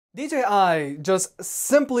DJI just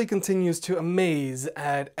simply continues to amaze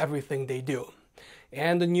at everything they do,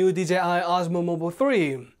 and the new DJI Osmo Mobile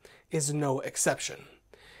 3 is no exception.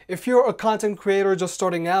 If you're a content creator just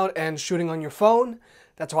starting out and shooting on your phone,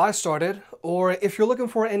 that's how I started, or if you're looking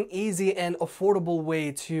for an easy and affordable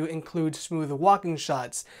way to include smooth walking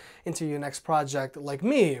shots into your next project like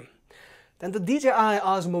me, then the DJI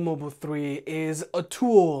Osmo Mobile 3 is a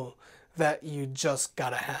tool that you just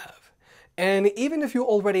gotta have. And even if you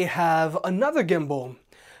already have another gimbal,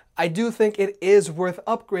 I do think it is worth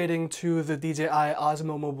upgrading to the DJI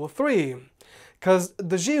Osmo Mobile 3, because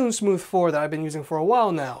the Zhiyun Smooth 4 that I've been using for a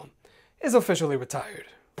while now is officially retired.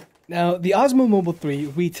 Now, the Osmo Mobile 3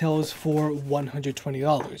 retails for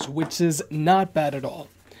 $120, which is not bad at all.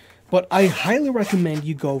 But I highly recommend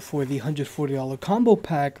you go for the $140 combo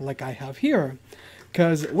pack like I have here,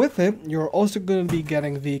 because with it, you're also going to be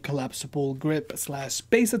getting the collapsible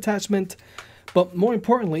grip/space attachment, but more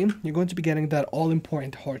importantly, you're going to be getting that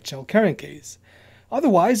all-important hard shell carrying case.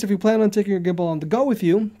 Otherwise, if you plan on taking your gimbal on the go with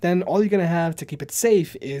you, then all you're going to have to keep it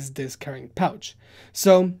safe is this carrying pouch.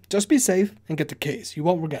 So just be safe and get the case, you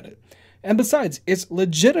won't regret it. And besides, it's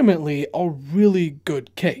legitimately a really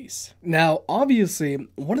good case. Now, obviously,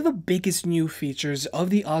 one of the biggest new features of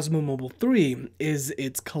the Osmo Mobile 3 is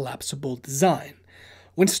its collapsible design.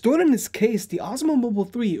 When stored in this case, the Osmo Mobile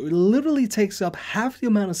 3 literally takes up half the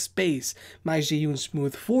amount of space my Zhiyun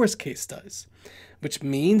Smooth 4's case does, which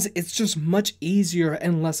means it's just much easier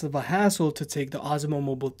and less of a hassle to take the Osmo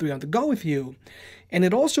Mobile 3 on the go with you, and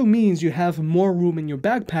it also means you have more room in your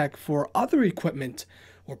backpack for other equipment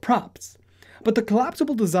or props. But the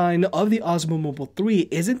collapsible design of the Osmo Mobile 3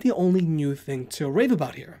 isn't the only new thing to rave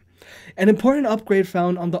about here. An important upgrade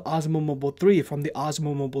found on the Osmo Mobile 3 from the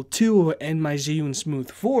Osmo Mobile 2 and my Zhiyun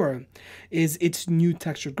Smooth 4 is its new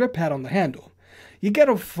textured grip pad on the handle. You get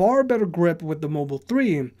a far better grip with the Mobile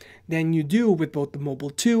 3 than you do with both the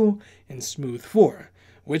Mobile 2 and Smooth 4,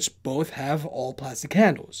 which both have all plastic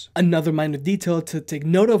handles. Another minor detail to take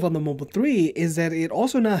note of on the Mobile 3 is that it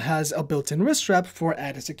also now has a built-in wrist strap for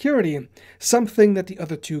added security, something that the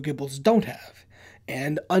other two gimbals don't have.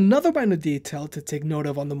 And another minor detail to take note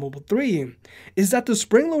of on the Mobile 3 is that the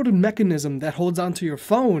spring-loaded mechanism that holds onto your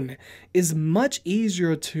phone is much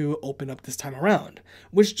easier to open up this time around,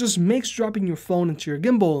 which just makes dropping your phone into your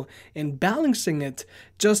gimbal and balancing it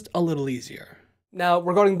just a little easier. Now,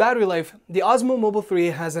 regarding battery life, the Osmo Mobile 3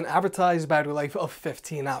 has an advertised battery life of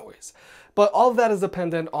 15 hours. But all of that is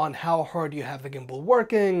dependent on how hard you have the gimbal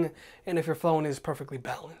working and if your phone is perfectly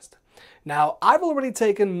balanced. Now, I've already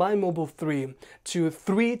taken my Mobile 3 to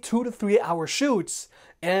 2 to 3 hour shoots,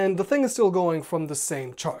 and the thing is still going from the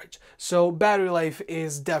same charge. So battery life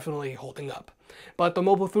is definitely holding up. But the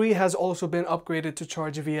Mobile 3 has also been upgraded to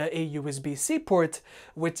charge via a USB-C port,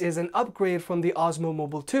 which is an upgrade from the Osmo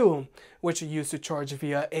Mobile 2, which used to charge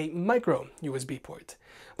via a micro USB port.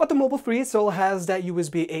 But the Mobile 3 still has that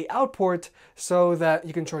USB-A out port so that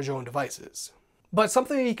you can charge your own devices. But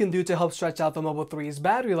something you can do to help stretch out the Mobile 3's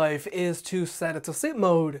battery life is to set it to sleep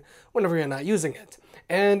mode whenever you're not using it.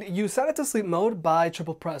 And you set it to sleep mode by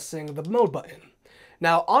triple pressing the mode button.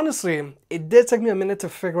 Now, honestly, it did take me a minute to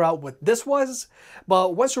figure out what this was,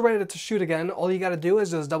 but once you're ready to shoot again, all you gotta do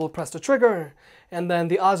is just double press the trigger, and then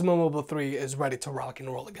the Osmo Mobile 3 is ready to rock and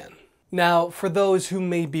roll again. Now, for those who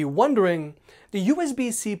may be wondering, the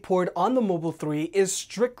USB-C port on the Mobile 3 is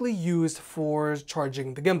strictly used for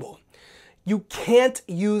charging the gimbal. You can't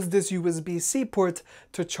use this USB-C port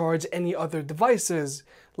to charge any other devices,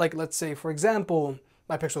 like let's say, for example,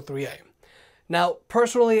 my Pixel 3a. Now,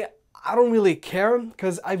 personally, I don't really care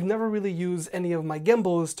because I've never really used any of my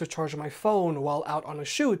gimbals to charge my phone while out on a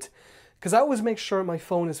shoot, because I always make sure my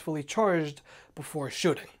phone is fully charged before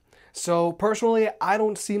shooting. So personally, I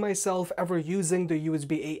don't see myself ever using the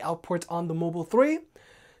USB-A out port on the Mobile 3,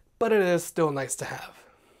 but it is still nice to have.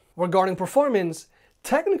 Regarding performance,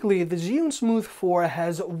 technically, the Zhiyun Smooth 4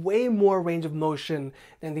 has way more range of motion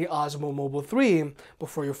than the Osmo Mobile 3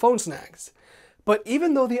 before your phone snags. But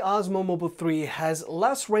even though the Osmo Mobile 3 has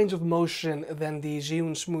less range of motion than the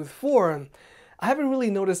Zhiyun Smooth 4, I haven't really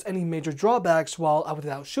noticed any major drawbacks while I was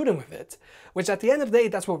out shooting with it, which at the end of the day,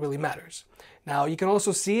 that's what really matters. Now, you can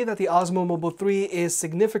also see that the Osmo Mobile 3 is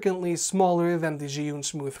significantly smaller than the Zhiyun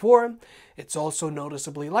Smooth 4. It's also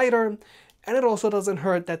noticeably lighter, and it also doesn't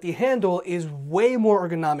hurt that the handle is way more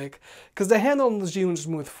ergonomic, because the handle on the Zhiyun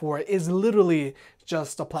Smooth 4 is literally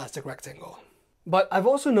just a plastic rectangle. But I've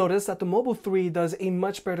also noticed that the Mobile 3 does a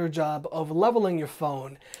much better job of leveling your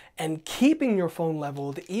phone and keeping your phone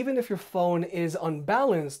leveled even if your phone is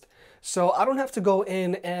unbalanced, so I don't have to go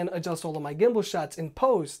in and adjust all of my gimbal shots in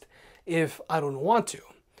post if I don't want to.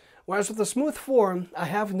 Whereas with the Smooth 4, I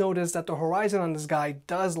have noticed that the horizon on this guy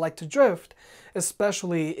does like to drift,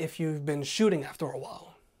 especially if you've been shooting after a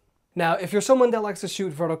while. Now, if you're someone that likes to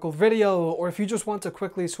shoot vertical video, or if you just want to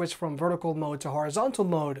quickly switch from vertical mode to horizontal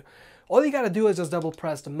mode, all you gotta do is just double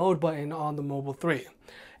press the mode button on the Mobile 3.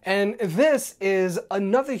 And this is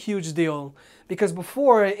another huge deal because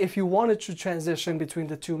before, if you wanted to transition between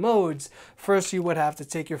the two modes, first you would have to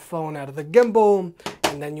take your phone out of the gimbal,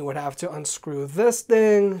 and then you would have to unscrew this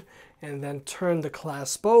thing, and then turn the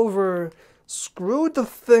clasp over, screw the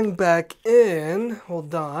thing back in.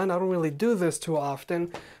 Hold on, I don't really do this too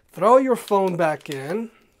often. Throw your phone back in,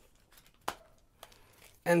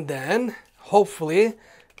 and then hopefully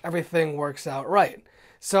everything works out right.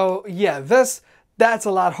 So yeah, that's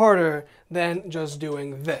a lot harder than just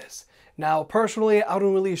doing this. Now, personally, I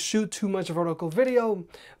don't really shoot too much vertical video,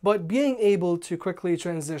 but being able to quickly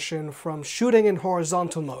transition from shooting in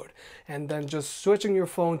horizontal mode and then just switching your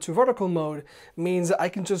phone to vertical mode means I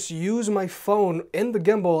can just use my phone in the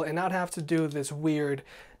gimbal and not have to do this weird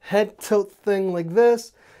head tilt thing like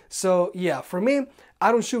this. So yeah, for me,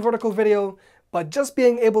 I don't shoot vertical video, but just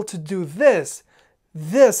being able to do this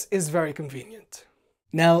is very convenient.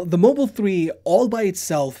 Now, the Mobile 3 all by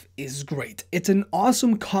itself is great. It's an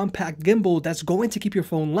awesome compact gimbal that's going to keep your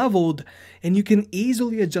phone leveled, and you can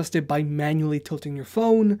easily adjust it by manually tilting your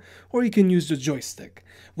phone, or you can use the joystick,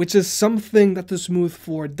 which is something that the Smooth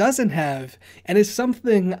 4 doesn't have, and is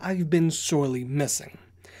something I've been sorely missing.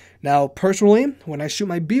 Now, personally, when I shoot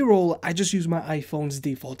my B-roll, I just use my iPhone's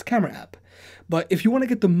default camera app. But if you want to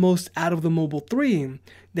get the most out of the Mobile 3,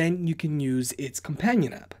 then you can use its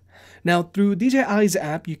companion app. Now, through DJI's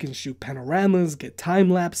app, you can shoot panoramas, get time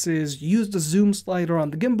lapses, use the zoom slider on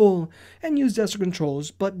the gimbal, and use gesture controls,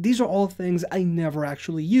 but these are all things I never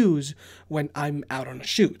actually use when I'm out on a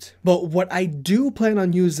shoot. But what I do plan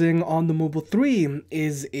on using on the Mobile 3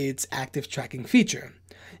 is its active tracking feature.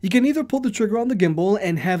 You can either pull the trigger on the gimbal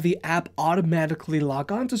and have the app automatically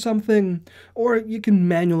lock onto something, or you can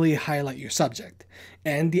manually highlight your subject.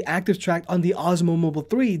 And the active track on the Osmo Mobile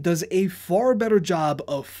 3 does a far better job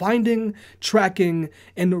of finding, tracking,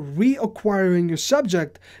 and reacquiring your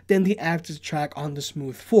subject than the active track on the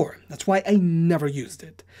Smooth 4. That's why I never used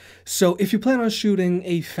it. So if you plan on shooting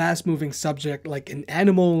a fast-moving subject like an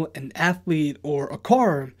animal, an athlete, or a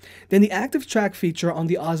car, then the active track feature on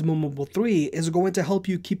the Osmo Mobile 3 is going to help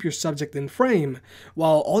you keep your subject in frame,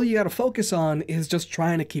 while all you gotta focus on is just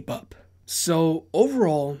trying to keep up. So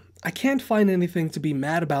overall, I can't find anything to be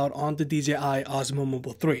mad about on the DJI Osmo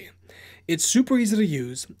Mobile 3. It's super easy to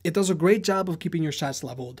use, it does a great job of keeping your shots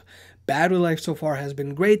leveled, battery life so far has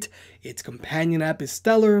been great, its companion app is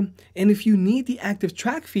stellar, and if you need the active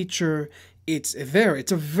track feature, it's there.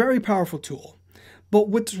 It's a very powerful tool. But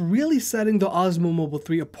what's really setting the Osmo Mobile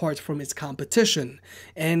 3 apart from its competition,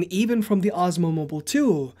 and even from the Osmo Mobile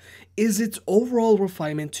 2, is its overall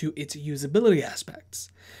refinement to its usability aspects.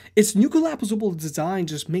 Its new collapsible design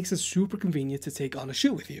just makes it super convenient to take on a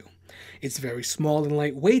shoot with you. It's very small and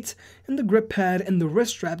lightweight, and the grip pad and the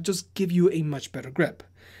wrist strap just give you a much better grip.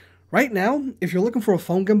 Right now, if you're looking for a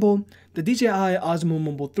phone gimbal, the DJI Osmo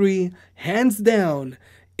Mobile 3, hands down,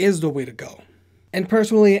 is the way to go. And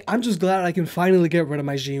personally, I'm just glad I can finally get rid of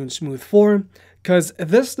my Zhiyun Smooth 4, cause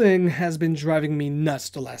this thing has been driving me nuts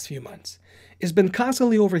the last few months. It's been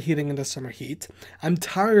constantly overheating in the summer heat, I'm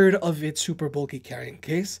tired of its super bulky carrying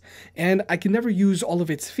case, and I can never use all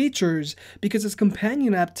of its features because its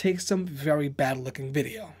companion app takes some very bad looking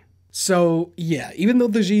video. So yeah, even though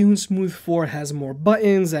the Zhiyun Smooth 4 has more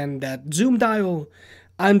buttons and that zoom dial,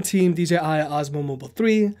 I'm team DJI Osmo Mobile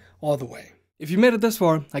 3 all the way. If you made it this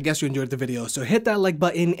far, I guess you enjoyed the video, so hit that like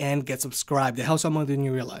button and get subscribed. It helps out more than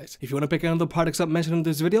you realize. If you want to pick any of the products up mentioned in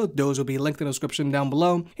this video, those will be linked in the description down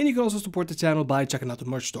below, and you can also support the channel by checking out the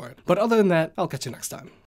merch store. But other than that, I'll catch you next time.